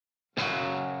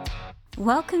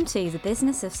Welcome to the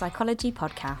Business of Psychology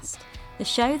podcast, the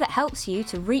show that helps you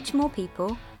to reach more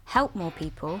people, help more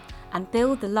people, and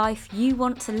build the life you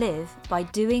want to live by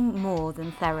doing more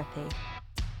than therapy.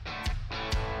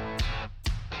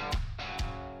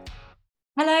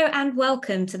 Hello and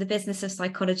welcome to the Business of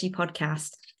Psychology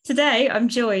podcast. Today I'm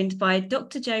joined by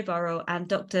Dr. Joe Burrell and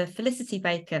Dr. Felicity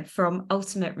Baker from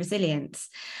Ultimate Resilience.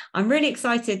 I'm really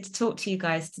excited to talk to you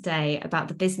guys today about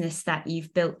the business that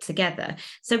you've built together.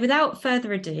 So without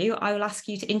further ado, I will ask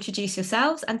you to introduce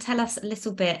yourselves and tell us a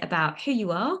little bit about who you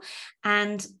are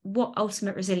and what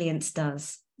Ultimate Resilience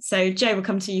does. So Joe, we'll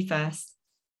come to you first.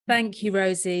 Thank you,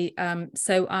 Rosie.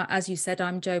 As you said,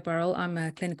 I'm Joe Burrell. I'm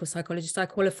a clinical psychologist. I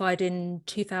qualified in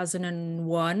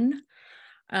 2001.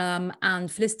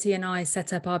 And Felicity and I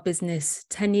set up our business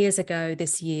 10 years ago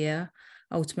this year,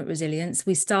 Ultimate Resilience.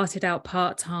 We started out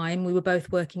part-time. We were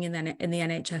both working in the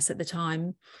NHS at the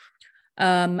time.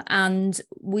 And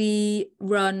we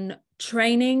run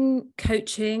training,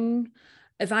 coaching,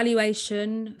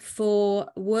 evaluation for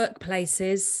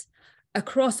workplaces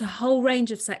across a whole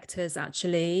range of sectors,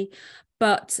 actually.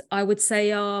 But I would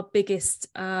say our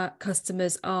biggest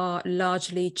customers are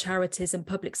largely charities and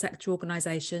public sector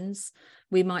organisations.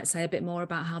 We might say a bit more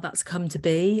about how that's come to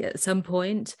be at some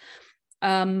point.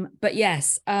 But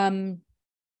yes,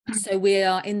 so we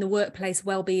are in the workplace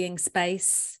wellbeing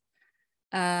space.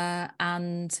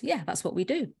 And yeah, that's what we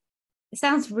do. It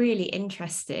sounds really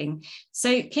interesting.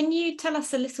 So can you tell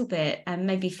us a little bit, and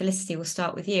maybe Felicity, will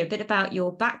start with you, a bit about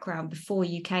your background before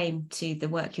you came to the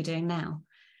work you're doing now?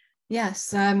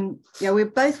 Yes, we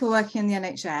both were working in the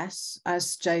NHS,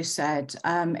 as Joe said,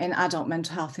 in adult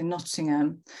mental health in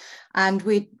Nottingham. And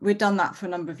we'd done that for a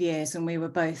number of years, and we were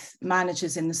both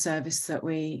managers in the service that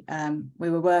we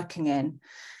were working in.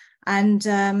 And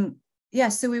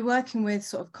so we were working with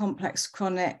sort of complex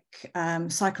chronic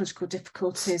psychological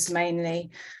difficulties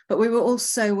mainly, but we were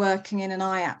also working in an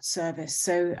IAP service.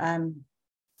 So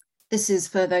this is,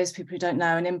 for those people who don't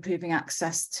know, an improving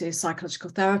access to psychological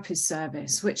therapies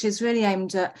service, which is really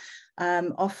aimed at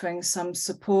offering some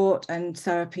support and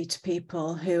therapy to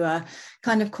people who are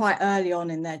kind of quite early on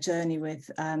in their journey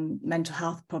with mental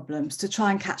health problems, to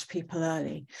try and catch people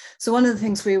early. So one of the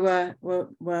things we were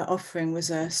offering was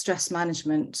a stress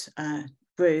management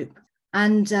group,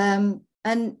 and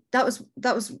that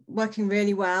was working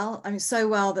really well. I mean, so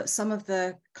well that some of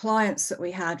the clients that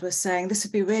we had were saying, this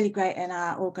would be really great in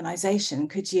our organisation.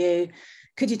 Could you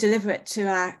deliver it to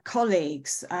our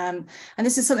colleagues? And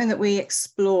this is something that we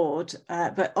explored,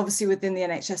 but obviously within the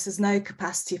NHS, there's no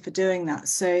capacity for doing that.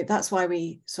 So that's why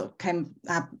we sort of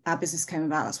our business came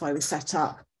about. That's why we set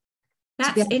up.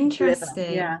 That's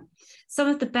interesting. Yeah. Some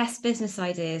of the best business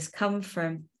ideas come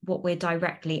from what we're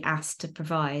directly asked to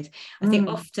provide. I think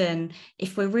often,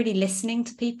 if we're really listening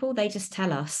to people, they just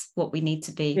tell us what we need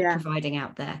to be providing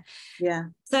out there. Yeah.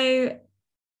 So,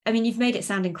 I mean, you've made it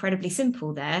sound incredibly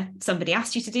simple there. Somebody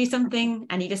asked you to do something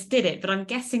and you just did it, but I'm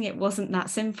guessing it wasn't that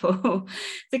simple.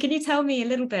 So can you tell me a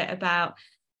little bit about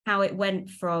how it went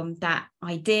from that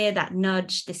idea, that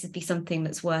nudge, this would be something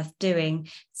that's worth doing,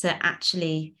 to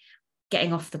actually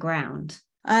getting off the ground?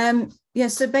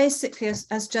 So basically,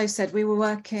 as Joe said, we were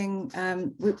working,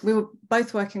 we were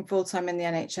both working full-time in the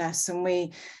NHS, and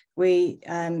we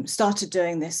started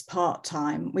doing this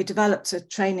part-time. We developed a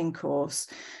training course.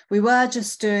 We were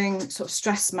just doing sort of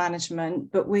stress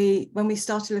management, but when we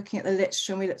started looking at the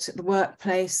literature and we looked at the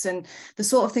workplace and the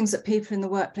sort of things that people in the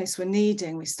workplace were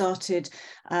needing, we started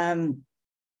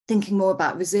thinking more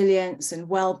about resilience and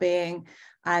well-being,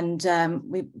 and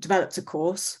we developed a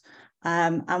course.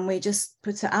 And we just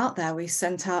put it out there. We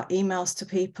sent out emails to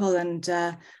people, and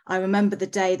I remember the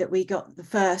day that we got the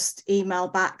first email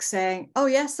back saying, oh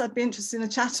yes, I'd be interested in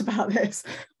a chat about this.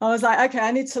 I was like, okay, I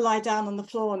need to lie down on the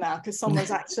floor now because someone's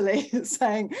actually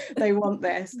saying they want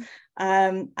this.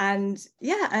 And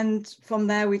from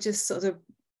there we just sort of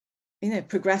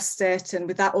progressed it, and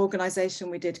with that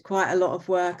organisation we did quite a lot of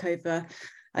work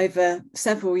over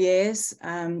several years,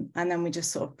 and then we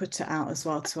just sort of put it out as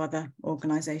well to other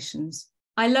organisations.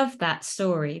 I love that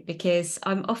story because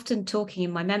I'm often talking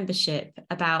in my membership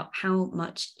about how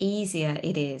much easier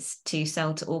it is to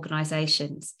sell to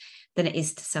organisations than it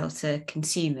is to sell to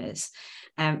consumers.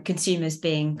 Consumers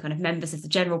being kind of members of the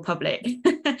general public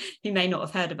who may not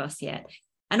have heard of us yet.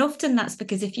 And often that's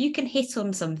because if you can hit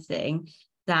on something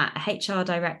that a HR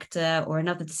director or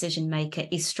another decision maker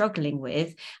is struggling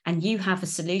with, and you have a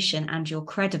solution and you're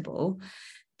credible,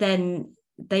 then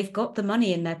they've got the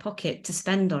money in their pocket to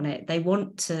spend on it. They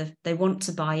want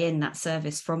to buy in that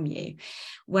service from you.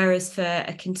 Whereas for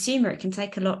a consumer, it can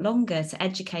take a lot longer to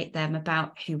educate them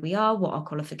about who we are, what our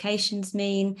qualifications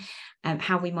mean,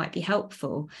 how we might be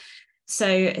helpful.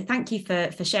 So thank you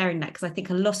for sharing that, because I think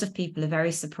a lot of people are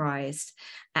very surprised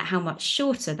at how much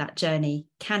shorter that journey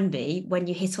can be when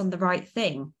you hit on the right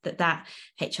thing that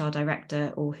HR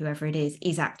director or whoever it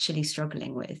is actually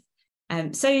struggling with.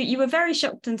 So you were very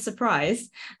shocked and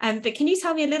surprised, but can you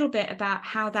tell me a little bit about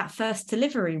how that first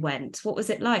delivery went? What was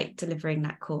it like delivering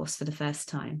that course for the first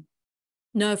time?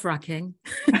 Nerve-wracking.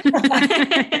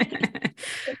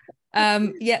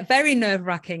 Yeah, very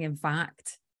nerve-wracking, in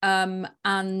fact.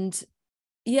 And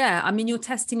yeah, I mean, you're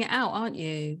testing it out, aren't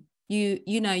you?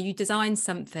 You design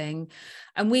something,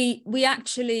 and we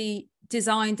actually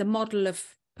designed a model of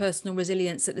personal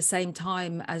resilience at the same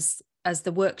time as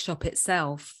the workshop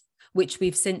itself, which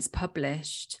we've since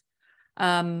published.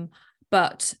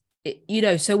 But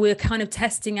so we're kind of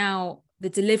testing out the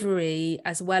delivery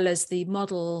as well as the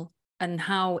model and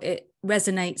how it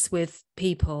resonates with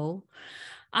people.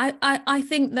 I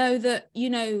think, though, that,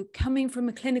 coming from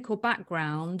a clinical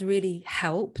background really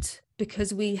helped,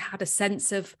 because we had a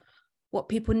sense of what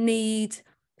people need,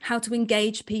 how to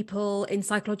engage people in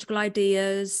psychological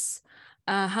ideas,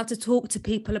 how to talk to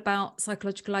people about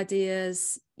psychological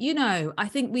ideas. I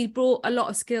think we brought a lot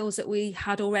of skills that we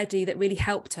had already that really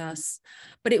helped us,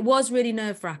 but it was really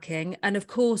nerve-wracking. And of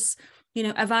course,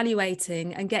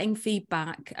 evaluating and getting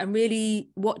feedback and really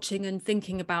watching and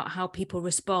thinking about how people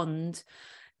respond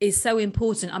is so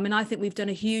important. I mean, I think we've done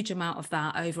a huge amount of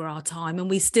that over our time, and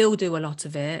we still do a lot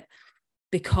of it,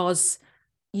 because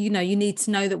you need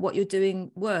to know that what you're doing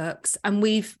works. And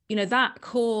we've, that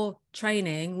core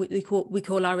training, we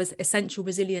call our Essential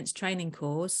Resilience training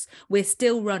course, we're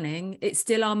still running. It's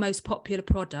still our most popular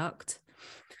product,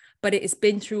 but it's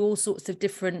been through all sorts of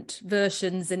different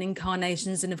versions and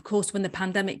incarnations. And of course, when the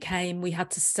pandemic came, we had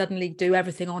to suddenly do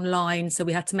everything online, so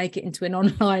we had to make it into an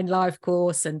online live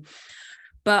course.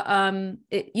 But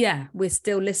we're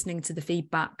still listening to the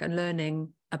feedback and learning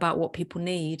about what people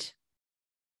need.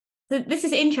 So this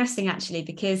is interesting, actually,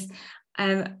 because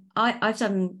I've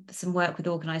done some work with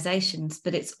organisations,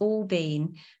 but it's all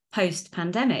been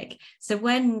post-pandemic. So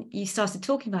when you started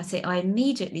talking about it, I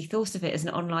immediately thought of it as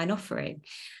an online offering.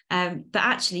 But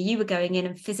actually, you were going in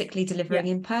and physically delivering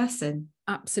in person.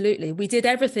 Absolutely. We did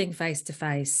everything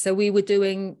face-to-face. So we were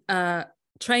doing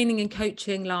training and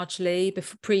coaching largely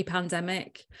before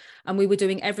pre-pandemic, and we were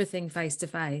doing everything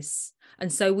face-to-face.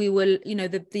 And so we were,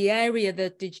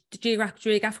 the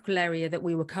geographical area that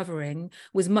we were covering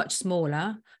was much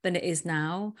smaller than it is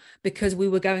now, because we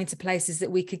were going to places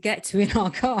that we could get to in our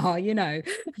car.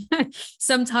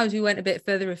 Sometimes we went a bit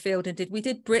further afield and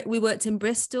we worked in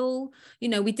Bristol.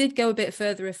 We did go a bit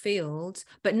further afield,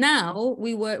 but now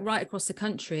we work right across the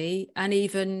country, and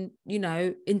even,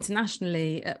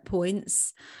 internationally at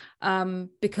points,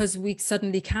 because we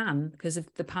suddenly can, because of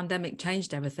the pandemic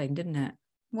changed everything, didn't it?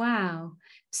 Wow.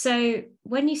 So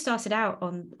when you started out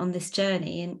on this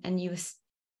journey and you were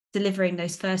delivering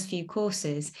those first few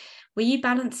courses, were you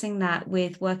balancing that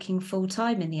with working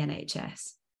full-time in the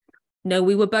NHS? No,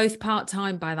 we were both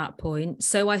part-time by that point.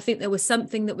 So I think there was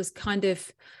something that was kind of,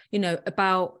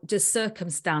 about just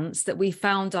circumstance, that we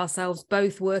found ourselves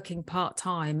both working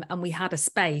part-time, and we had a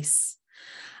space,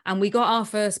 and we got our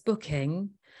first booking.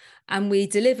 And we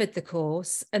delivered the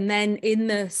course, and then in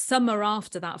the summer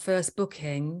after that first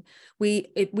booking,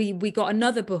 we got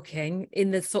another booking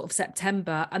in the sort of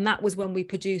September, and that was when we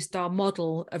produced our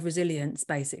model of resilience,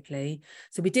 basically.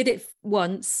 So we did it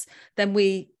once, then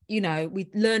we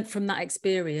learned from that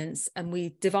experience, and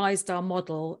we devised our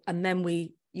model, and then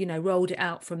we rolled it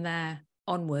out from there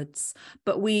onwards.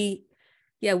 But we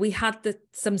had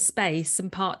some space,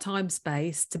 some part-time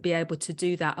space to be able to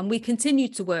do that. And we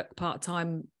continued to work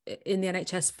part-time in the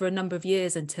NHS for a number of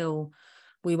years until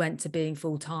we went to being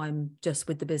full-time just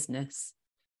with the business.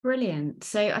 Brilliant.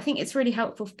 So I think it's really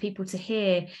helpful for people to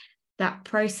hear that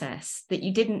process, that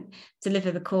you didn't deliver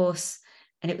the course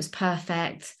and it was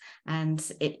perfect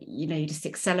and you just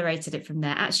accelerated it from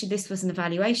there. Actually, this was an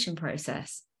evaluation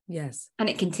process. Yes. And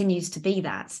it continues to be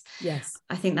that. Yes.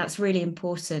 I think that's really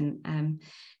important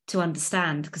to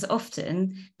understand, because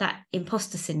often that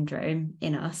imposter syndrome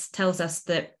in us tells us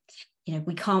that,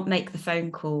 we can't make the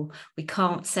phone call, we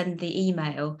can't send the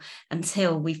email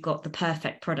until we've got the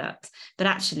perfect product. But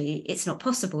actually, it's not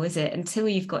possible, is it? Until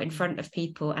you've got in front of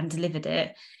people and delivered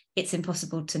it, it's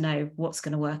impossible to know what's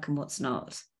going to work and what's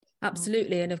not.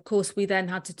 Absolutely. And of course, we then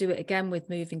had to do it again with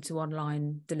moving to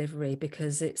online delivery,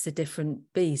 because it's a different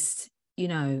beast.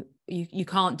 you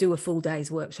can't do a full day's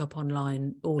workshop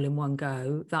online all in one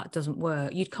go. That doesn't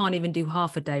work. You can't even do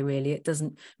half a day, really.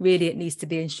 It needs to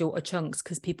be in shorter chunks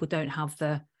because people don't have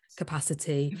the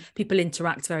capacity. People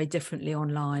interact very differently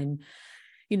online,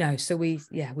 so we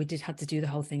had to do the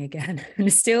whole thing again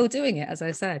and still doing it, as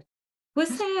I said.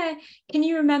 Can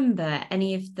you remember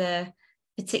any of the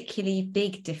particularly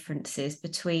big differences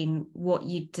between what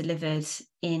you delivered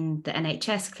in the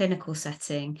NHS clinical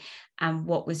setting and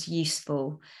what was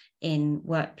useful in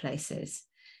workplaces?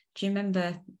 Do you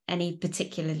remember any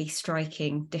particularly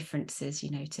striking differences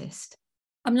you noticed?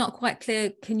 I'm not quite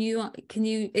clear. Can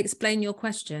you explain your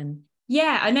question?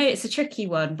 Yeah, I know it's a tricky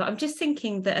one, but I'm just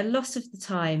thinking that a lot of the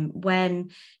time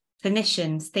when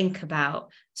clinicians think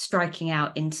about striking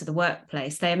out into the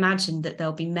workplace, they imagine that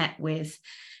they'll be met with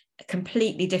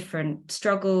completely different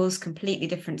struggles, completely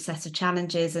different set of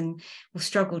challenges, and will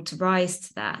struggle to rise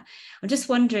to that. I'm just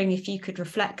wondering if you could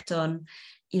reflect on,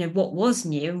 what was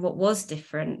new and what was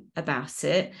different about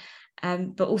it,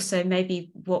 but also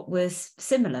maybe what was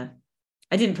similar.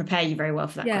 I didn't prepare you very well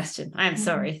for that question. I am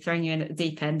sorry, throwing you in at the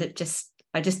deep end.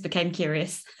 I just became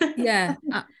curious. Yeah.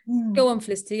 Go on,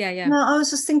 Felicity. Yeah. No, I was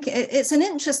just thinking it's an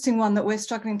interesting one that we're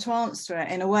struggling to answer it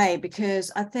in a way,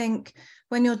 because I think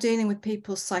when you're dealing with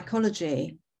people's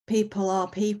psychology, people are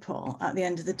people at the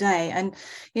end of the day. And,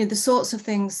 the sorts of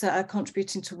things that are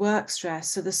contributing to work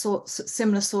stress are the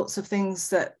similar sorts of things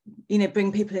that,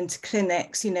 bring people into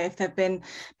clinics, if they've been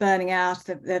burning out,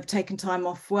 they've taken time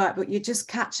off work, but you're just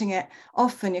catching it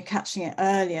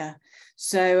earlier.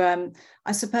 So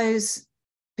I suppose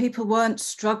people weren't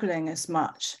struggling as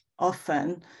much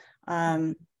often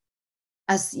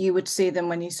as you would see them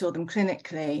when you saw them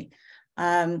clinically.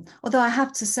 Although I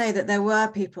have to say that there were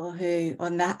people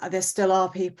there still are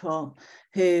people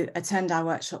who attend our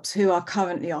workshops who are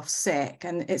currently off sick,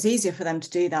 and it's easier for them to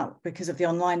do that because of the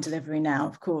online delivery now,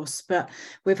 of course. But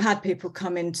we've had people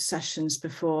come into sessions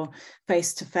before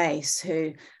face to face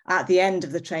who at the end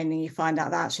of the training you find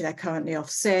out that actually they're currently off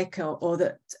sick, or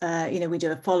that we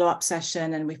do a follow-up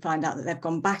session and we find out that they've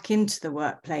gone back into the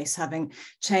workplace having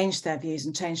changed their views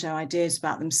and changed their ideas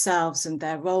about themselves and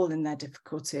their role in their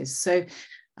difficulties. So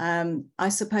I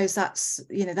suppose that's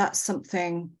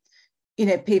something,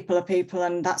 people are people,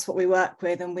 and that's what we work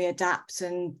with, and we adapt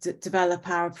and develop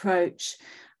our approach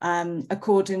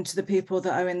according to the people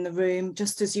that are in the room,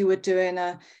 just as you would do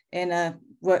in a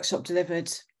workshop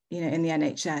delivered, in the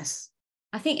NHS.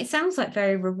 I think it sounds like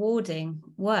very rewarding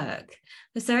work.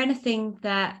 Was there anything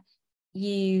that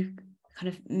you kind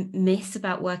of miss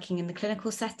about working in the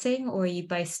clinical setting, or are you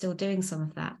both still doing some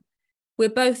of that? We're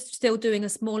both still doing a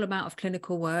small amount of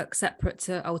clinical work separate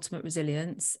to Ultimate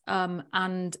Resilience.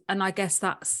 And I guess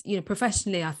that's,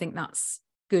 professionally, I think that's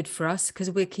good for us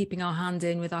because we're keeping our hand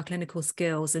in with our clinical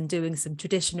skills and doing some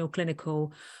traditional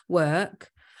clinical work.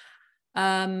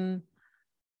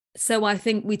 So I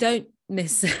think we don't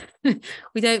miss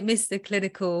the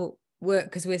clinical work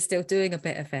because we're still doing a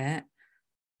bit of it.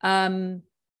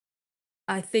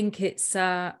 I think it's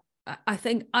I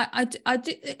think I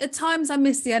do, at times I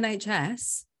miss the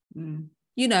NHS.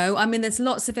 There's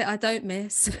lots of it I don't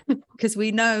miss because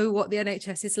we know what the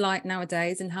NHS is like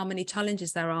nowadays and how many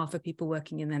challenges there are for people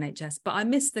working in the NHS. But I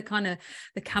miss the kind of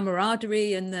the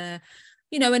camaraderie and the,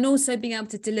 and also being able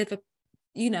to deliver,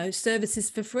 services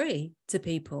for free to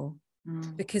people,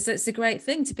 because it's a great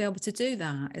thing to be able to do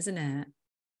that, isn't it?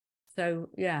 So,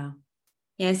 yeah.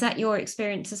 Yeah. Is that your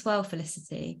experience as well,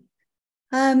 Felicity?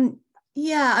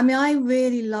 Yeah, I mean, I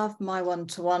really love my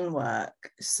one-to-one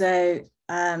work. So,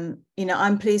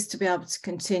 I'm pleased to be able to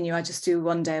continue. I just do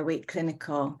 1 day a week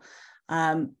clinical,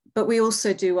 but we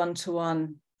also do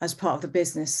one-to-one as part of the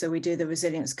business. So we do the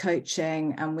resilience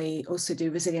coaching, and we also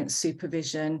do resilience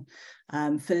supervision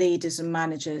for leaders and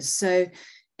managers. So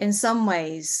in some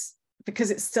ways,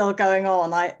 because it's still going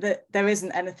on, there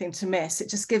isn't anything to miss. It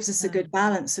just gives us a good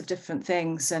balance of different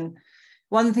things. And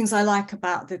one of the things I like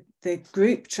about the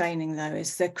group training, though,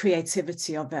 is the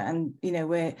creativity of it. And,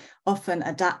 we're often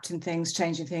adapting things,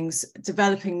 changing things,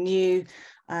 developing new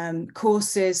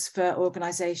courses for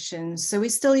organisations. So we're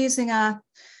still using our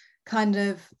kind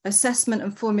of assessment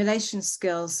and formulation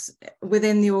skills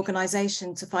within the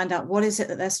organisation to find out what is it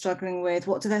that they're struggling with,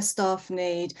 what do their staff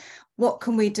need, what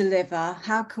can we deliver,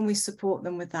 how can we support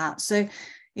them with that. So,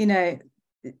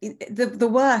 the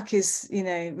work is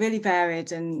really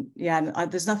varied, and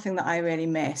there's nothing that I really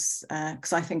miss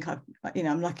because I think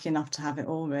I'm lucky enough to have it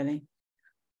all, really.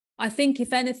 I think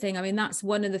if anything, I mean, that's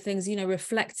one of the things,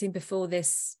 reflecting before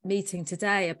this meeting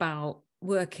today about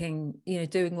working,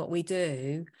 doing what we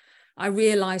do, I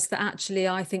realized that actually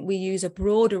I think we use a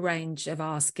broader range of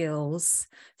our skills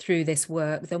through this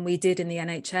work than we did in the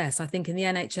NHS. I think in the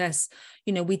NHS,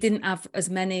 we didn't have as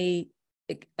many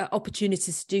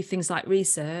opportunities to do things like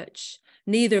research.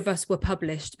 Neither of us were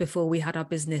published before we had our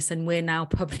business, and we're now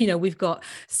we've got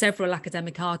several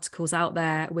academic articles out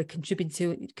there. We're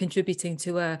contributing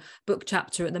to a book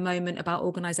chapter at the moment about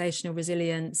organizational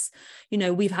resilience.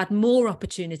 We've had more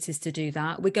opportunities to do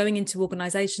that. We're going into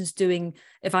organizations doing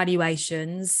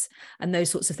evaluations and those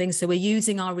sorts of things. So we're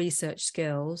using our research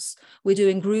skills. We're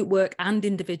doing group work and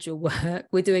individual work.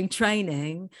 We're doing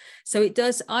training. So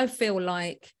I feel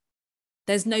like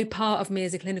there's no part of me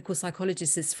as a clinical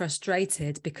psychologist is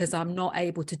frustrated because I'm not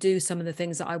able to do some of the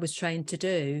things that I was trained to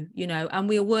do, and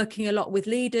we are working a lot with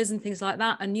leaders and things like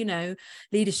that. And,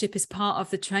 leadership is part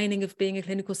of the training of being a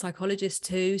clinical psychologist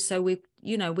too. So we're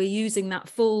using that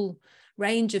full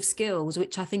range of skills,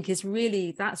 which I think that's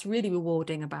really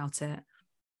rewarding about it.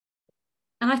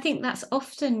 And I think that's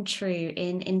often true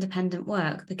in independent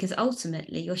work, because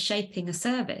ultimately you're shaping a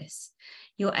service.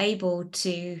 You're able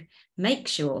to make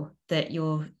sure that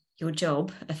your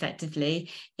job effectively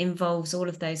involves all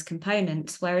of those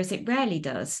components, whereas it rarely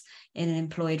does in an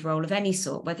employed role of any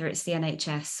sort, whether it's the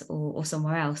NHS or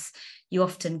somewhere else. You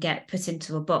often get put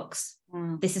into a box.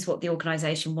 This is what the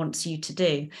organisation wants you to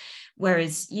do.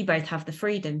 Whereas you both have the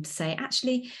freedom to say,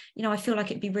 actually, I feel like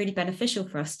it'd be really beneficial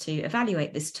for us to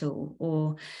evaluate this tool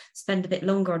or spend a bit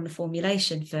longer on the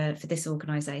formulation for this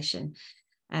organisation.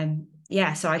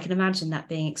 So I can imagine that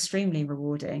being extremely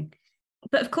rewarding.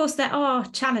 But of course, there are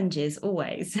challenges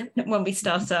always when we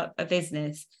start up a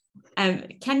business.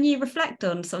 Can you reflect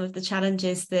on some of the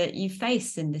challenges that you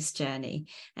face in this journey?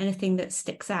 Anything that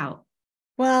sticks out?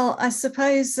 Well, I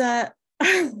suppose, Joe's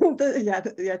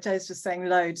just saying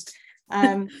loads.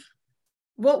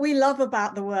 What we love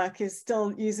about the work is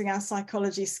still using our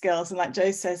psychology skills, and like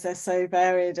Joe says, they're so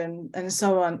varied and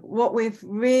so on. What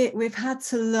we've had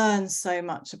to learn so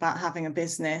much about having a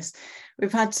business.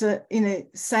 We've had to,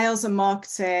 sales and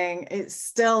marketing, it's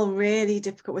still really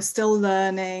difficult. We're still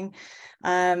learning.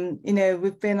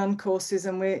 We've been on courses,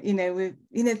 and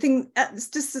there's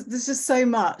just so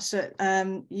much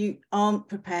that you aren't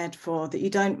prepared for, that you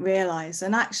don't realize,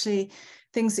 and actually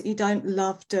things that you don't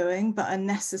love doing but are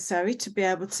necessary to be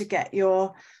able to get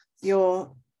your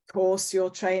course, your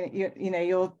training,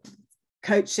 your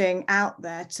coaching out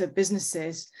there to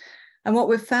businesses. And what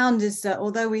we've found is that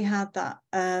although we had that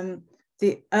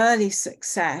the early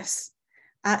success,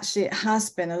 actually it has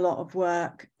been a lot of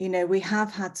work. We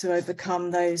have had to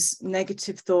overcome those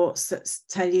negative thoughts that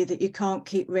tell you that you can't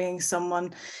keep ringing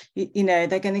someone, they're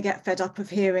going to get fed up of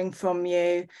hearing from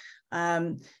you.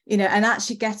 And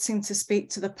actually getting to speak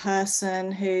to the person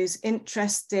who's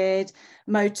interested,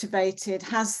 motivated,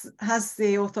 has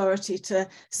the authority to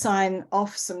sign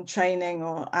off some training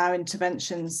or our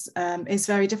interventions is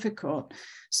very difficult.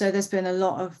 So there's been a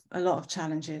lot of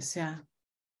challenges. Yeah.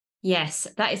 Yes,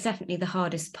 that is definitely the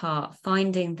hardest part,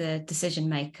 finding the decision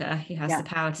maker who has the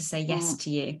power to say yes to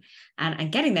you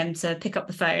and getting them to pick up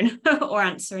the phone or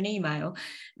answer an email.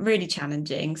 Really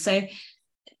challenging. So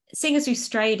seeing as we've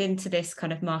strayed into this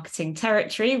kind of marketing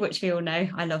territory, which we all know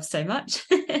I love so much,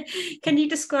 can you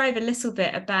describe a little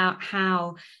bit about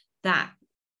how that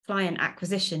client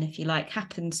acquisition, if you like,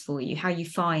 happens for you, how you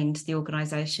find the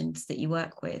organisations that you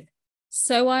work with?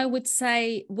 So I would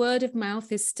say word of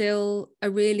mouth is still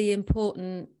a really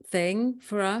important thing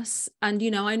for us. And,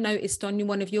 I noticed on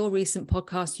one of your recent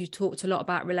podcasts, you talked a lot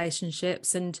about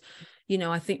relationships, and,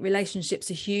 I think relationships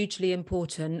are hugely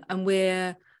important, and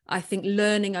we're, I think,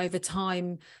 learning over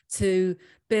time to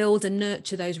build and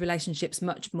nurture those relationships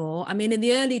much more. I mean, in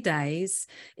the early days,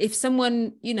 if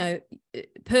someone,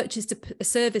 purchased a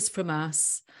service from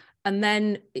us, and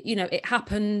then, it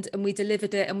happened and we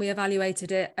delivered it and we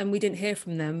evaluated it and we didn't hear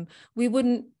from them, we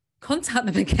wouldn't contact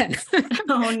them again.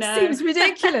 Oh no. Seems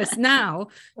ridiculous now,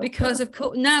 because of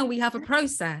course now we have a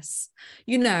process.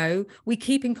 We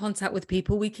keep in contact with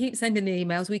people, we keep sending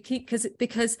emails, we keep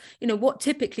because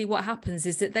what happens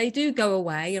is that they do go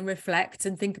away and reflect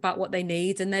and think about what they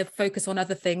need, and they focus on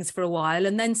other things for a while,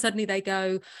 and then suddenly they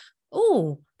go,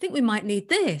 oh, I think we might need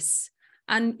this.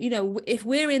 And if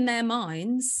we're in their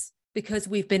minds, because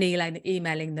we've been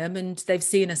emailing them and they've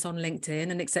seen us on LinkedIn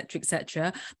and et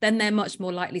cetera, then they're much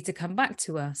more likely to come back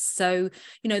to us. So,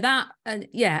 that, and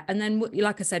then,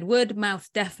 like I said, word of mouth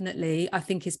definitely, I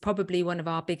think, is probably one of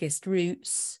our biggest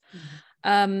routes.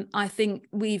 I think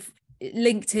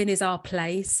LinkedIn is our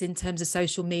place in terms of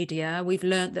social media. We've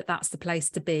learned that that's the place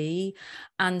to be.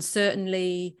 And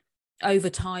certainly over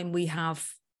time we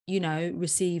have,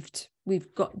 received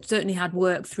we've got certainly had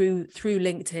work through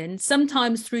LinkedIn,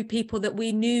 sometimes through people that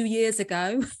we knew years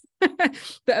ago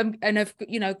but and have,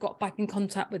 you know, got back in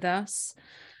contact with us.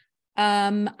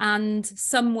 And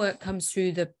some work comes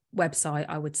through the website,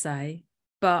 I would say,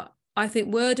 but I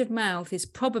think word of mouth is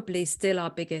probably still our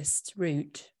biggest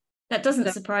route. That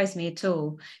doesn't surprise me at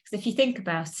all, because if you think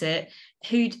about it,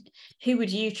 who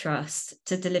would you trust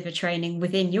to deliver training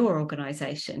within your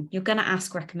organisation? You're going to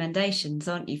ask recommendations,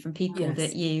 aren't you, from people Yes.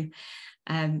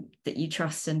 that you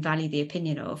trust and value the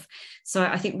opinion of. So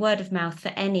I think word of mouth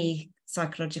for any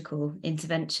psychological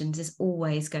interventions is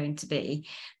always going to be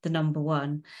the number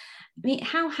one. I mean,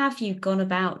 how have you gone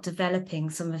about developing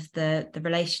some of the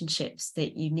relationships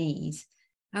that you need?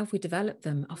 How have we developed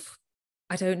them?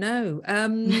 I don't know.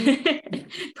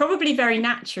 Probably very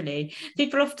naturally.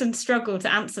 People often struggle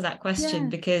to answer that question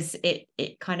because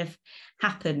it kind of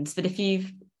happens. But if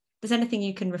there's anything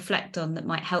you can reflect on that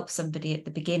might help somebody at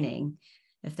the beginning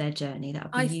of their journey,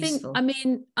 that would be useful.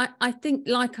 I think,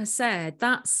 like I said,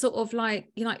 that's sort of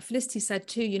like, you know, like Felicity said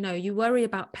too, you know, you worry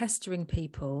about pestering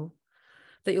people,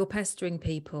 that you're pestering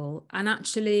people, and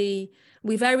actually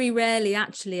we very rarely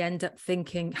actually end up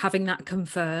having that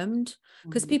confirmed,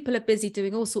 because people are busy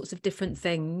doing all sorts of different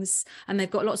things and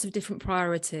they've got lots of different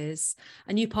priorities,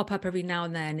 and you pop up every now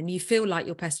and then and you feel like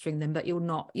you're pestering them, but you're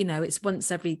not, you know, it's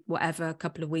once every whatever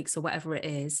couple of weeks or whatever it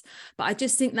is. But I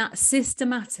just think that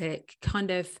systematic kind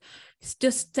of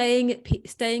just staying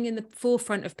in the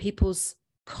forefront of people's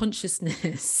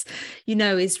consciousness, you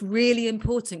know, is really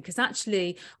important, because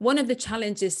actually one of the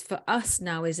challenges for us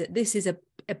now is that this is a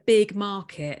big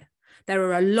market. There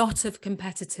are a lot of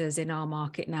competitors in our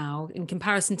market now in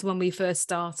comparison to when we first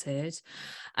started,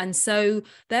 and so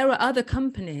there are other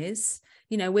companies,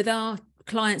 you know, with our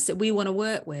clients that we want to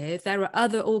work with, there are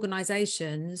other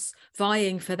organizations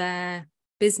vying for their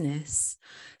business.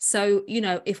 So, you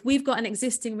know, if we've got an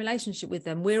existing relationship with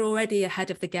them, we're already ahead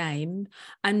of the game,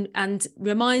 and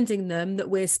reminding them that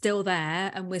we're still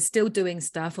there and we're still doing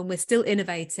stuff and we're still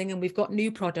innovating and we've got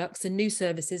new products and new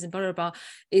services and blah, blah, blah,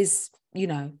 is, you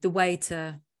know, the way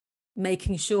to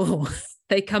making sure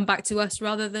they come back to us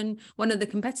rather than one of the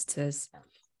competitors.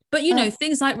 But, you know,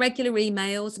 things like regular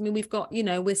emails. I mean, we've got, you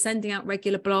know, we're sending out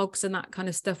regular blogs and that kind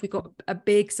of stuff. We've got a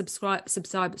big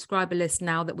subscriber list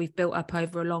now that we've built up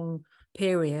over a long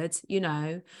period, you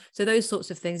know, so those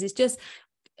sorts of things. It's just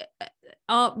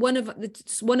one of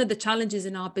the challenges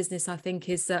in our business, I think,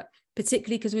 is that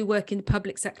particularly because we work in the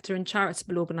public sector and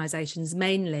charitable organisations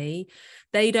mainly,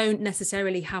 they don't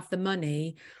necessarily have the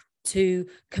money to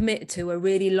commit to a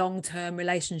really long-term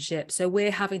relationship. So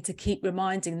we're having to keep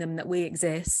reminding them that we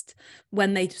exist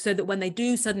so that when they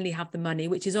do suddenly have the money,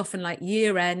 which is often like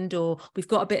year end, or we've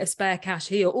got a bit of spare cash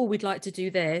here, or we'd like to do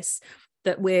this,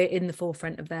 that we're in the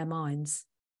forefront of their minds.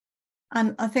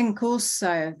 And I think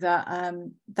also that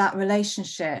that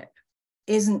relationship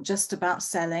isn't just about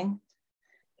selling.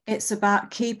 It's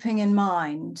about keeping in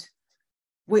mind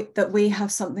that we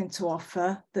have something to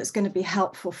offer that's going to be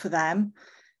helpful for them.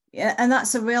 Yeah, and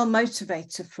that's a real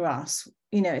motivator for us.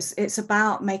 You know, it's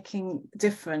about making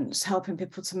difference, helping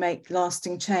people to make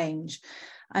lasting change.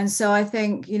 And so I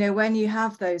think, you know, when you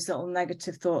have those little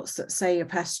negative thoughts that say you're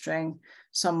pestering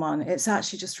someone, it's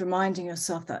actually just reminding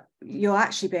yourself that you're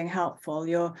actually being helpful.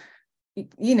 You're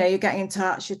getting in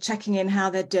touch, you're checking in how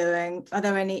they're doing. Are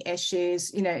there any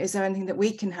issues? You know, is there anything that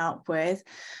we can help with?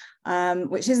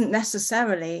 Which isn't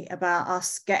necessarily about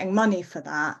us getting money for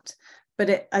that.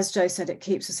 But as Jo said, it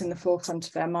keeps us in the forefront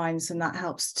of their minds, and that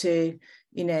helps to,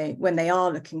 you know, when they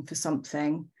are looking for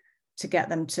something, to get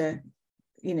them to,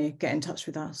 you know, get in touch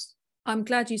with us. I'm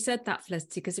glad you said that,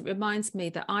 Felicity, because it reminds me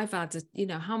that I've had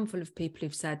a handful of people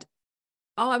who've said,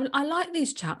 oh, I like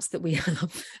these chats that we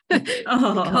have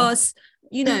because,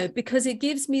 you know, because it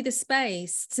gives me the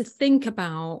space to think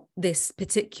about this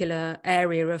particular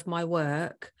area of my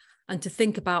work, and to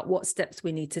think about what steps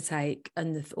we need to take,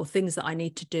 or things that I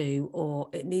need to do, or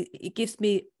it gives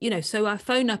me, you know, so I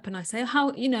phone up and I say,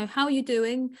 how are you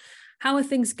doing? How are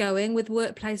things going with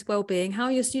workplace well-being? How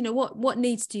you know, what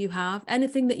needs do you have?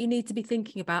 Anything that you need to be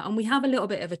thinking about? And we have a little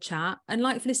bit of a chat. And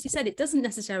like Felicity said, it doesn't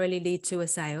necessarily lead to a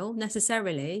sale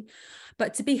necessarily,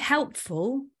 but to be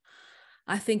helpful,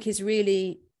 I think is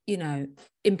really, you know,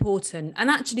 important. And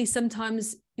actually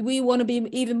sometimes we want to be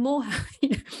even more,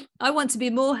 I want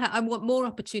more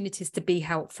opportunities to be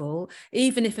helpful,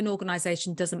 even if an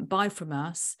organization doesn't buy from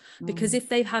us, because if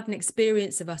they've had an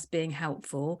experience of us being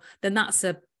helpful, then that's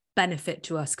a benefit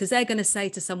to us, because they're going to say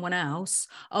to someone else,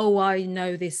 oh, I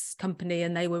know this company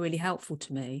and they were really helpful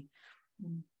to me.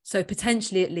 So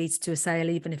potentially it leads to a sale,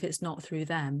 even if it's not through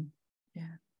them.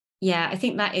 Yeah. Yeah, I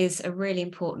think that is a really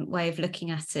important way of looking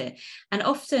at it. And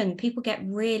often people get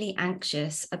really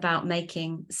anxious about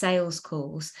making sales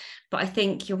calls. But I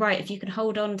think you're right. If you can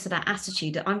hold on to that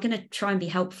attitude that I'm going to try and be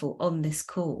helpful on this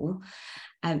call,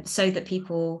 so that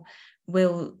people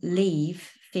will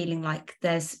leave feeling like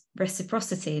there's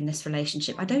reciprocity in this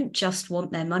relationship. I don't just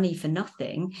want their money for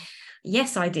nothing.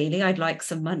 Yes, ideally, I'd like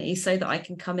some money so that I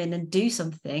can come in and do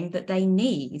something that they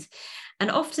need.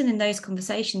 And often in those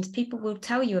conversations, people will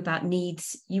tell you about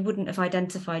needs you wouldn't have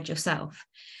identified yourself.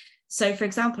 So, for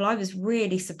example, I was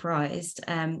really surprised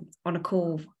on a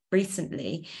call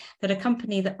recently that a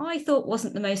company that I thought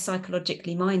wasn't the most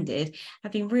psychologically minded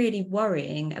have been really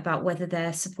worrying about whether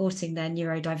they're supporting their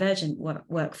neurodivergent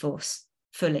workforce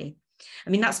fully. I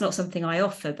mean, that's not something I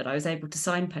offer, but I was able to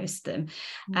signpost them.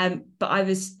 But I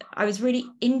was really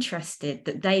interested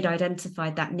that they'd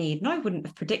identified that need, and I wouldn't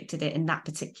have predicted it in that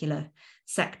particular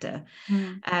sector.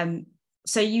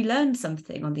 So you learn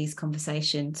something on these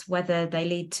conversations, whether they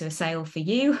lead to a sale for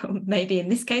you, or maybe in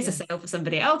this case, a sale for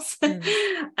somebody else,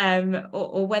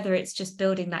 or whether it's just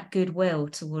building that goodwill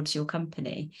towards your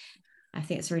company. I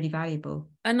think it's really valuable.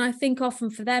 And I think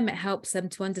often for them, it helps them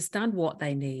to understand what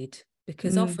they need,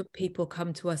 because often people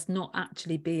come to us not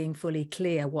actually being fully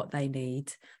clear what they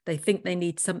need. They think they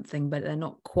need something, but they're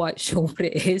not quite sure what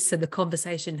it is. So the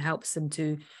conversation helps them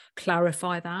to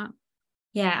clarify that.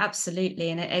 Yeah, absolutely.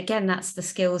 And again, that's the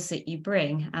skills that you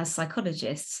bring as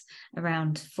psychologists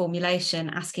around formulation,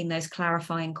 asking those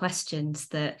clarifying questions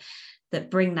that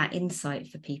bring that insight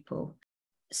for people.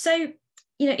 So,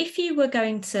 if you were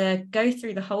going to go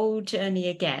through the whole journey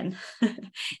again,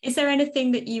 is there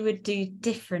anything that you would do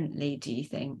differently, do you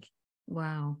think?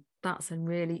 Wow, that's a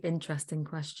really interesting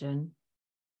question.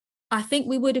 I think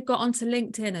we would have got onto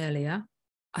LinkedIn earlier.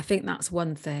 I think that's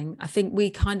one thing. I think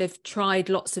we kind of tried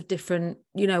lots of different,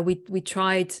 we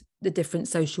tried the different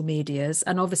social medias,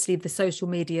 and obviously the social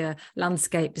media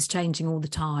landscape is changing all the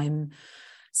time.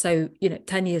 So,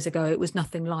 10 years ago, it was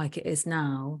nothing like it is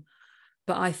now.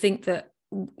 But I think that,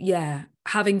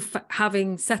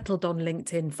 having settled on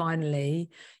LinkedIn finally,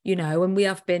 and we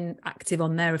have been active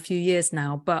on there a few years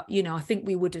now, but, I think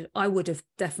I would have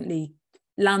definitely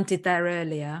landed there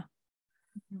earlier.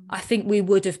 I think we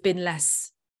would have been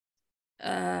less,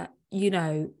 I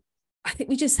think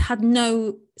we just had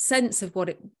no sense of what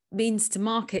it means to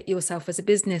market yourself as a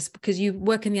business, because you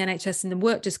work in the NHS and the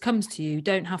work just comes to you. You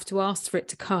don't have to ask for it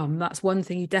to come. That's one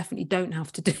thing you definitely don't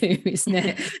have to do, isn't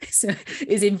it?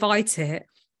 is invite it,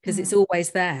 because it's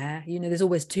always there. There's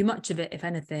always too much of it, if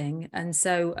anything. And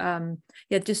so,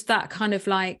 just that kind of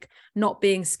like not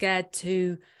being scared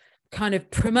to kind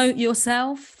of promote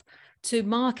yourself, to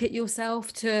market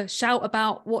yourself, to shout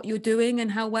about what you're doing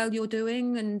and how well you're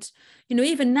doing. And,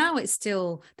 even now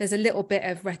there's a little bit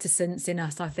of reticence in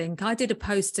us, I think. I did a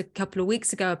post a couple of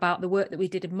weeks ago about the work that we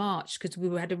did in March, because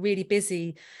we had a really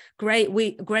busy, great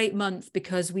month,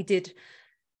 because we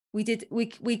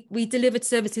delivered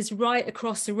services right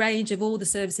across the range of all the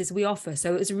services we offer.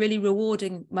 So it was a really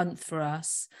rewarding month for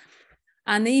us.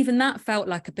 And even that felt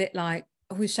like a bit like,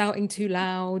 we're shouting too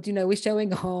loud, we're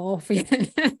showing off.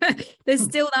 There's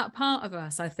still that part of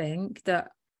us, I think,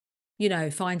 that,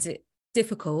 finds it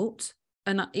difficult.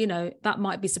 And, that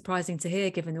might be surprising to hear,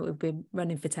 given that we've been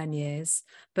running for 10 years.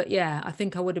 But yeah, I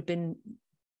think I would have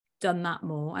done that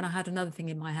more. And I had another thing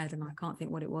in my head and I can't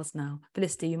think what it was now.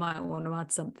 Felicity, you might want to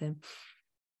add something.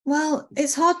 Well,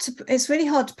 it's really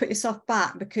hard to put yourself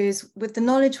back, because with the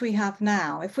knowledge we have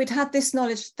now, if we'd had this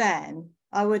knowledge then,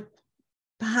 I would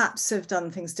perhaps have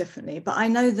done things differently. But I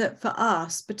know that for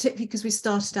us, particularly because we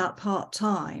started out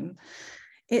part-time,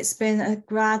 it's been a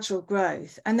gradual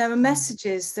growth. And there are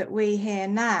messages that we hear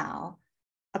now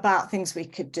about things we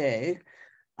could do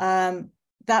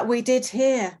that we did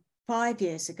hear 5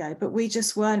 years ago, but we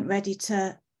just weren't ready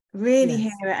to really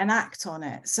hear it and act on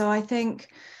it. So I think,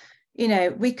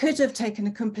 we could have taken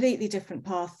a completely different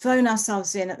path, thrown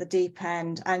ourselves in at the deep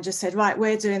end and just said, right,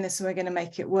 we're doing this and we're going to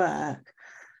make it work.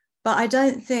 But I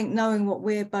don't think, knowing what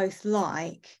we're both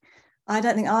like, I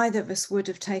don't think either of us would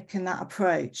have taken that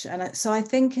approach. And so I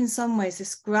think in some ways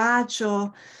this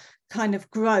gradual kind of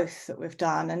growth that we've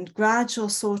done, and gradual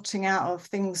sorting out of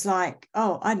things like,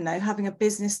 having a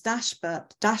business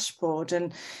dashboard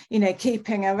and,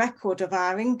 keeping a record of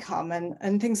our income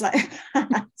and things like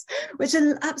that, which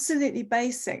are absolutely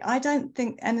basic. I don't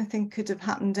think anything could have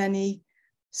happened any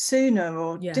sooner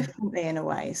or differently in a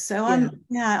way. So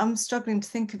I'm struggling to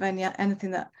think of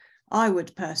anything that I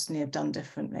would personally have done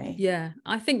differently. Yeah,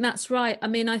 I think that's right. I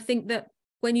mean, I think that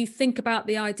when you think about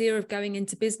the idea of going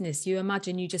into business, you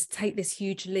imagine you just take this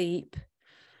huge leap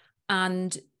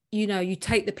and you know, you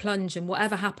take the plunge and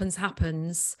whatever happens,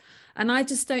 happens. And I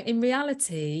just don't, in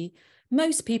reality,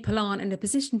 most people aren't in a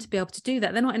position to be able to do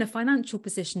that. They're not in a financial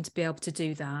position to be able to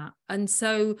do that. And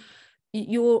so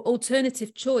your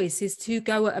alternative choice is to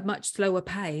go at a much slower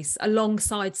pace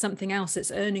alongside something else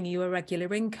that's earning you a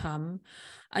regular income.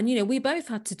 And, you know, we both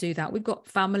had to do that. We've got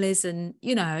families and,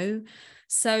 you know,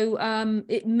 so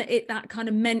that kind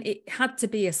of meant it had to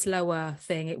be a slower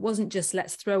thing. It wasn't just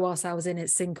let's throw ourselves in it,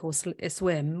 sink or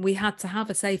swim. We had to have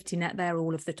a safety net there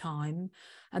all of the time.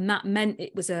 And that meant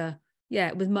it was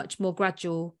it was much more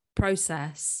gradual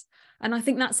process. And I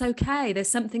think that's okay. There's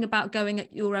something about going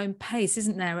at your own pace,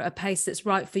 isn't there? At a pace that's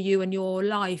right for you and your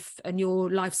life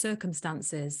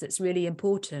circumstances. That's really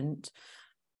important.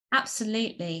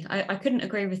 Absolutely. I couldn't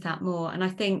agree with that more. And I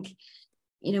think,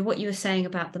 you know, what you were saying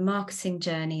about the marketing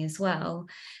journey as well,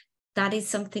 that is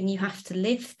something you have to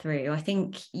live through. I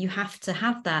think you have to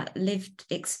have that lived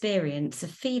experience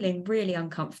of feeling really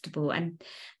uncomfortable and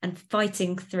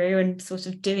fighting through and sort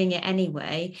of doing it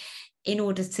anyway in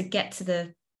order to get to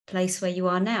the place where you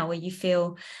are now, where you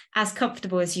feel as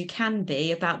comfortable as you can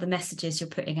be about the messages you're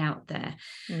putting out there.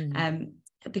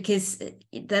 Because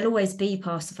there'll always be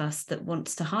part of us that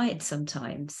wants to hide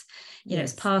sometimes. You know,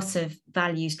 it's part of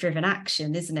values driven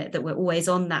action, isn't it, that we're always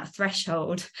on that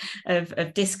threshold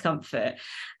of discomfort.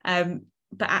 But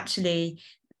actually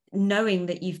knowing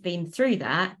that you've been through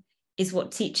that is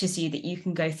what teaches you that you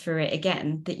can go through it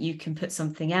again, that you can put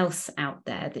something else out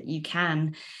there, that you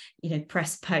can, you know,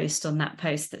 press post on that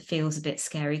post that feels a bit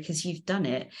scary because you've done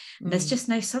it. There's just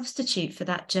no substitute for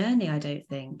that journey, I don't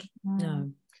think. No.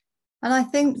 And I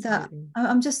think that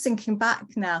I'm just thinking back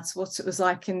now to what it was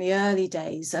like in the early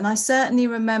days. And I certainly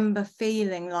remember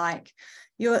feeling like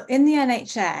you're in the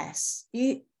NHS,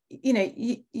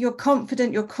 you're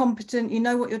confident, you're competent, you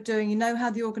know what you're doing, you know how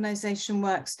the organization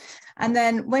works. And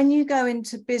then when you go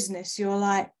into business, you're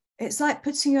like, it's like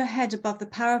putting your head above the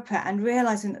parapet and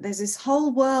realizing that there's this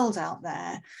whole world out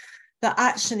there that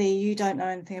actually you don't know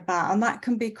anything about. And that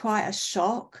can be quite a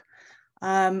shock.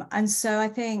 And so I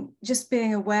think just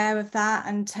being aware of that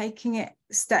and taking it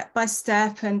step by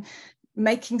step and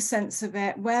making sense of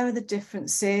it. Where are the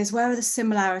differences? Where are the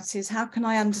similarities? How can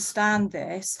I understand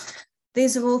this?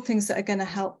 These are all things that are going to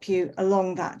help you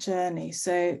along that journey.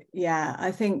 So, yeah, I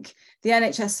think the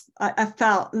NHS, I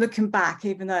felt looking back,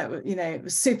 even though, it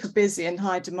was super busy and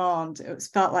high demand,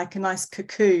 felt like a nice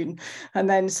cocoon. And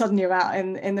then suddenly you're out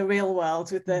in the real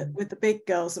world with the big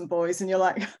girls and boys and you're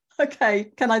like,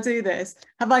 okay, can I do this?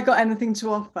 Have I got anything to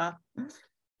offer?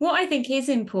 What I think is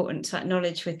important to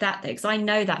acknowledge with that, though, because I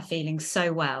know that feeling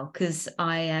so well, because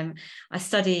I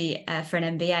study for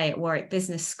an MBA at Warwick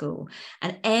Business School,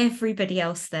 and everybody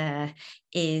else there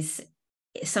is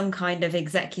some kind of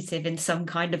executive in some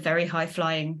kind of very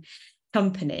high-flying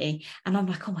company. And I'm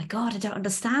like, oh my God, I don't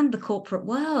understand the corporate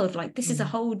world. Like, this is a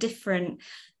whole different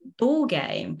ball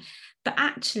game. But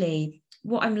actually,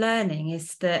 what I'm learning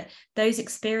is that those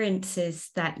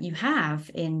experiences that you have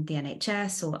in the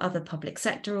NHS or other public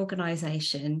sector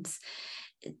organisations,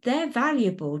 they're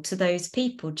valuable to those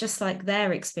people, just like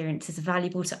their experiences are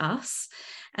valuable to us.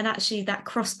 And actually that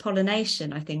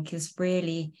cross-pollination, I think, is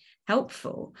really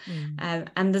helpful.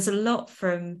 And there's a lot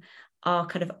from our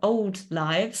kind of old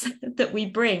lives that we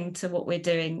bring to what we're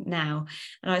doing now.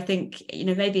 And I think,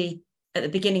 maybe at the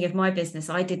beginning of my business,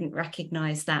 I didn't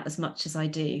recognise that as much as I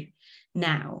do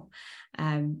now.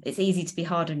 It's easy to be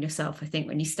hard on yourself, I think,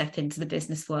 when you step into the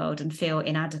business world and feel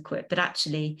inadequate, but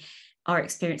actually our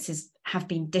experiences have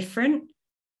been different,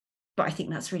 but I think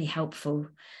that's really helpful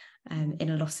in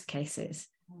a lot of cases.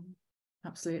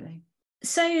 Absolutely.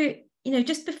 So,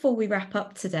 just before we wrap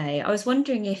up today, I was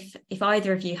wondering if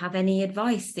either of you have any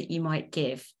advice that you might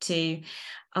give to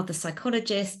other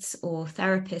psychologists or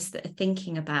therapists that are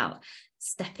thinking about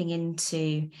stepping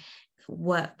into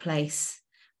workplace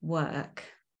work.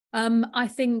 I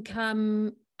think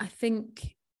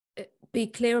be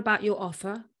clear about your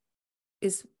offer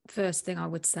is first thing I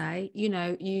would say.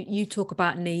 You talk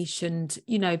about niche and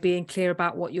being clear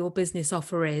about what your business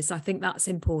offer is. I think that's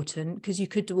important, because you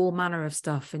could do all manner of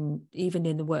stuff, and even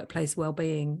in the workplace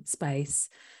wellbeing space,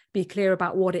 be clear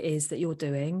about what it is that you're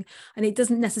doing. And it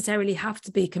doesn't necessarily have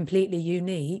to be completely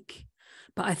unique,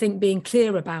 but I think being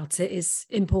clear about it is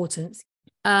important.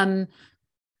 And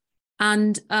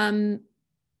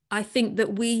I think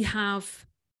that we have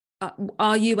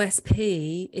our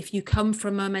USP. If you come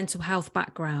from a mental health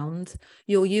background,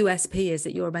 your USP is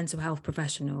that you're a mental health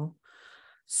professional.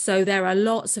 So there are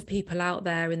lots of people out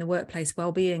there in the workplace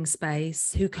wellbeing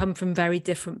space who come from very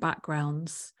different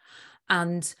backgrounds.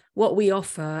 And what we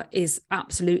offer is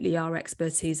absolutely our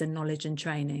expertise and knowledge and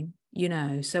training. you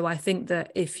know. So I think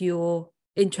that if you're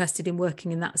interested in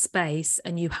working in that space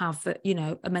and you have, you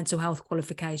know, a mental health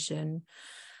qualification,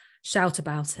 shout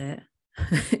about it.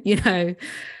 You know,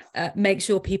 make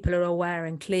sure people are aware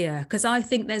and clear, because I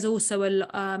think there's also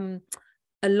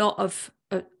a lot of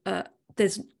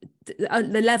there's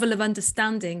the level of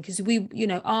understanding, because we, you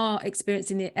know, our experience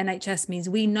in the NHS means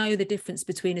we know the difference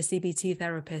between a CBT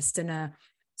therapist and a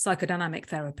psychodynamic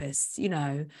therapist, you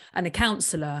know, and a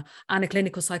counsellor and a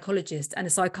clinical psychologist and a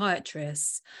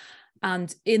psychiatrist.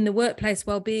 And in the workplace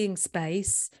wellbeing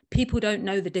space, people don't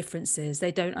know the differences.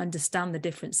 They don't understand the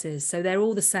differences. So they're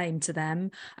all the same to them.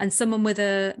 And someone with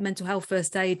a mental health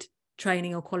first aid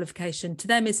training or qualification, to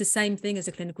them is the same thing as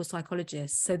a clinical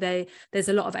psychologist. So there's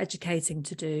a lot of educating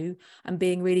to do and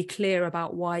being really clear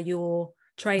about why your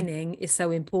training is so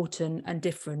important and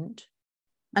different.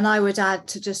 And I would add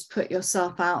to just put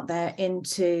yourself out there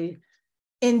into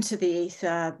the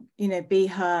ether, you know, be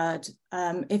heard.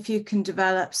 If you can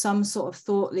develop some sort of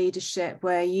thought leadership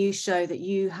where you show that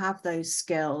you have those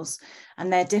skills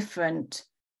and they're different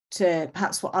to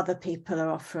perhaps what other people are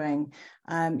offering,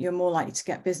 you're more likely to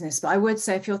get business. But I would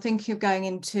say if you're thinking of going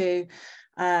into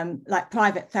like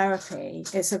private therapy,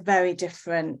 it's a very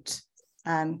different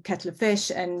kettle of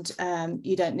fish, and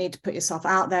you don't need to put yourself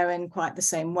out there in quite the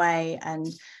same way, and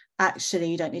actually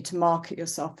you don't need to market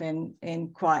yourself in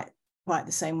quite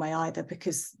the same way either,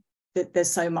 because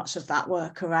there's so much of that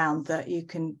work around that you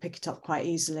can pick it up quite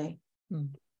easily.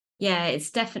 Yeah,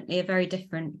 it's definitely a very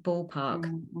different ballpark.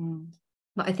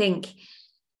 But I think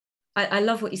I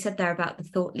love what you said there about the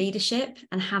thought leadership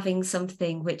and having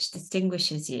something which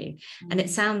distinguishes you. And it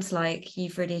sounds like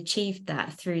you've really achieved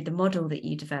that through the model that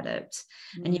you developed.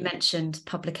 And you mentioned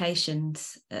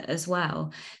publications as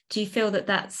well. Do you feel that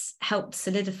that's helped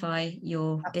solidify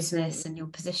your business and your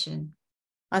position?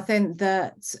 I think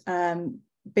that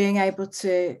being able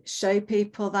to show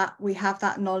people that we have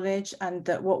that knowledge and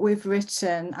that what we've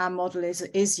written, our model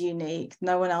is unique.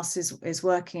 No one else is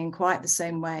working in quite the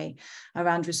same way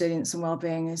around resilience and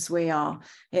wellbeing as we are.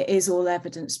 It is all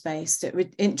evidence-based.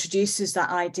 It introduces that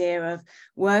idea of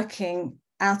working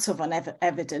out of an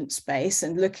evidence base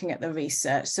and looking at the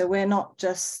research. So we're not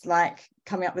just like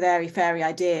coming up with airy-fairy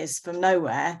ideas from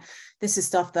nowhere. This is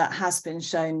stuff that has been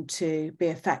shown to be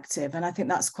effective. And I think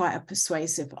that's quite a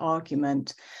persuasive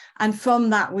argument. And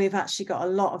from that, we've actually got a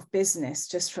lot of business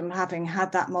just from having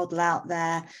had that model out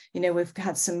there. You know, we've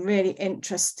had some really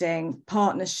interesting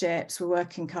partnerships. We're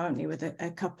working currently with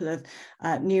a couple of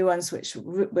new ones, which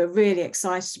we're really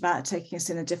excited about, taking us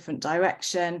in a different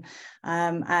direction.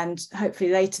 And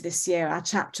hopefully later this year, our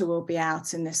chapter will be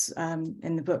out in this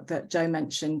in the book that Jo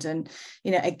mentioned. And,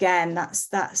 you know, again,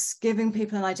 that's giving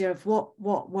people an idea of what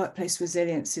workplace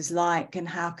resilience is like and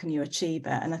how can you achieve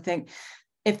it. And I think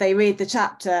if they read the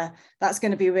chapter, that's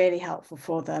going to be really helpful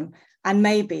for them. And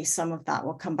maybe some of that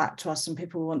will come back to us and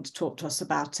people will want to talk to us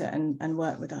about it and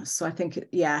work with us. So I think,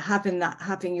 yeah,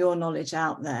 having your knowledge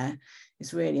out there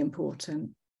is really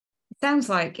important. It sounds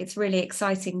like it's really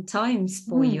exciting times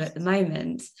for you at the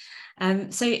moment.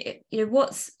 So, you know,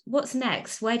 what's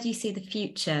next? Where do you see the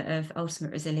future of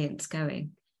Ultimate Resilience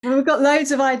going? Well, we've got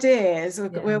loads of ideas.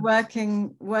 We're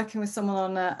working with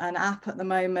someone on an app at the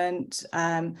moment.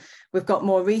 We've got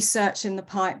more research in the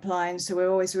pipeline. So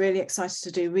we're always really excited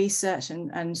to do research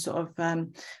and sort of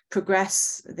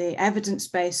progress the evidence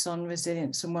base on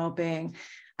resilience and wellbeing.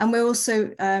 And we're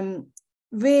also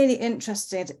really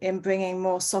interested in bringing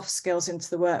more soft skills into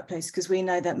the workplace, because we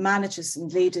know that managers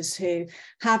and leaders who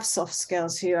have soft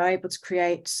skills, who are able to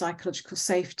create psychological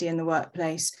safety in the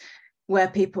workplace, where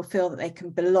people feel that they can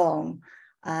belong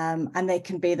and they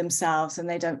can be themselves and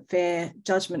they don't fear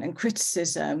judgment and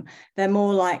criticism, they're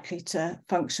more likely to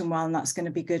function well, and that's going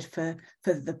to be good for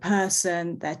the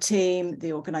person, their team,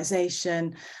 the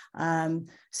organisation.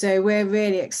 So we're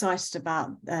really excited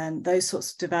about those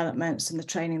sorts of developments and the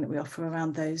training that we offer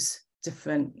around those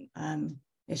different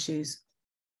issues.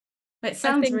 It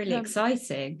sounds really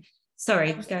exciting.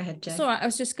 Sorry, go ahead, Jo. Sorry, I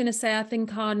was just going to say, I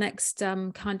think our next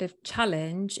kind of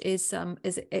challenge is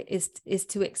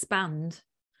to expand.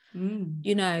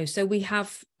 You know, so we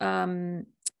have some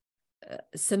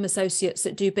associates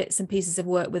that do bits and pieces of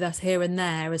work with us here and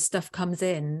there as stuff comes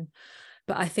in,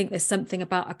 but I think there's something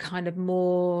about a kind of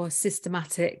more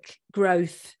systematic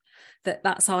growth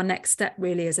that's our next step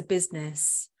really as a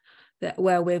business. That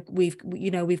where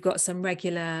we've got some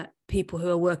regular people who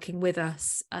are working with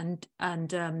us and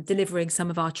delivering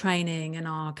some of our training and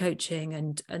our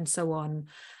coaching and so on,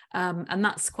 and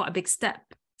that's quite a big step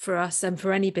for us and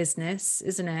for any business,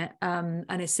 isn't it?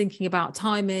 And it's thinking about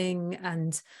timing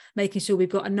and making sure we've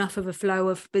got enough of a flow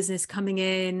of business coming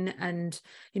in, and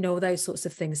all those sorts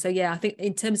of things. So yeah, I think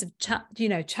in terms of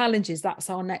challenges, that's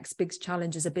our next big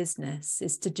challenge as a business,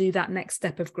 is to do that next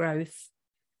step of growth.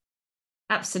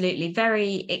 Absolutely.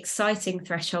 Very exciting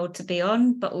threshold to be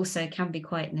on, but also can be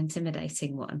quite an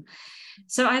intimidating one.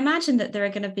 So I imagine that there are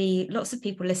going to be lots of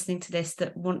people listening to this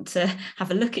that want to have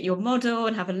a look at your model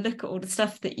and have a look at all the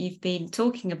stuff that you've been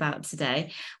talking about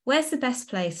today. Where's the best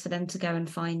place for them to go and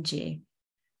find you?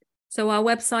 So our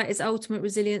website is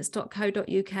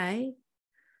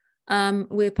ultimateresilience.co.uk.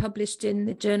 We're published in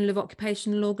the Journal of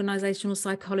Occupational Organisational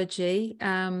Psychology.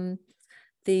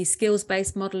 The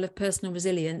skills-based model of personal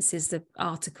resilience is the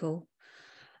article.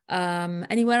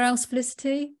 Anywhere else,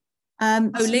 Felicity?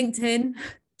 LinkedIn.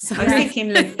 So I was thinking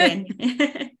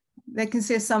LinkedIn. They can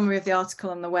see a summary of the article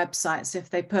on the website. So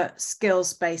if they put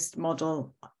skills-based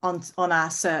model on our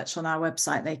search on our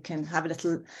website, they can have a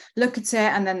little look at it.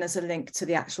 And then there's a link to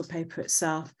the actual paper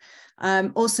itself.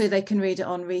 Also, they can read it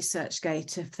on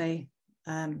ResearchGate if they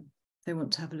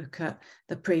want to have a look at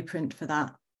the preprint for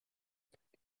that.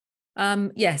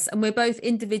 Yes, and we're both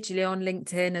individually on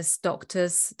LinkedIn as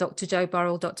doctors, Dr. Jo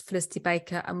Burrell, Dr. Felicity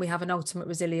Baker, and we have an Ultimate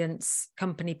Resilience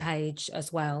company page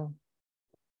as well.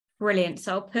 Brilliant.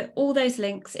 So I'll put all those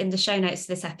links in the show notes to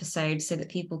this episode so that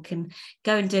people can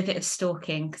go and do a bit of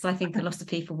stalking, because I think a lot of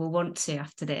people will want to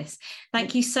after this.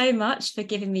 Thank you so much for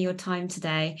giving me your time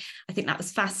today. I think that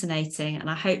was fascinating, and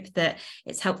I hope that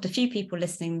it's helped a few people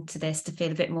listening to this to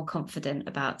feel a bit more confident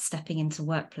about stepping into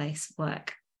workplace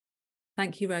work.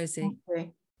 Thank you, Rosie. Thank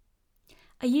you.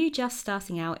 Are you just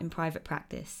starting out in private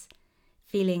practice?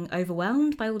 Feeling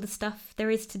overwhelmed by all the stuff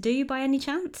there is to do by any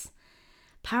chance?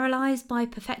 Paralysed by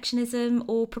perfectionism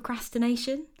or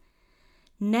procrastination?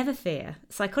 Never fear,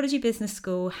 Psychology Business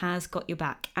School has got your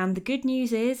back, and the good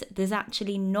news is there's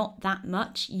actually not that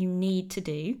much you need to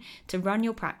do to run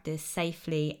your practice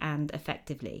safely and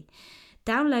effectively.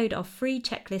 Download our free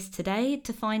checklist today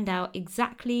to find out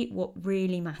exactly what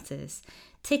really matters.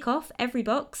 Tick off every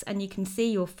box and you can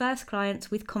see your first clients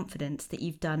with confidence that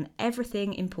you've done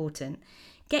everything important.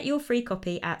 Get your free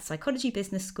copy at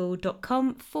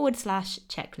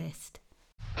psychologybusinessschool.com/checklist.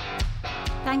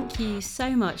 Thank you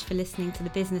so much for listening to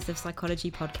the Business of Psychology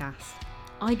podcast.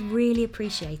 I'd really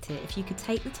appreciate it if you could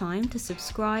take the time to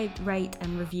subscribe, rate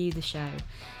and review the show.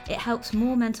 It helps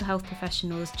more mental health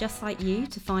professionals just like you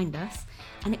to find us,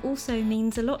 and it also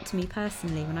means a lot to me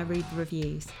personally when I read the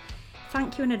reviews.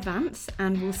 Thank you in advance,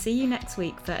 and we'll see you next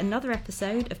week for another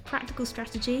episode of practical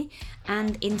strategy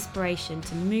and inspiration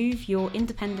to move your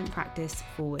independent practice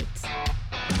forwards.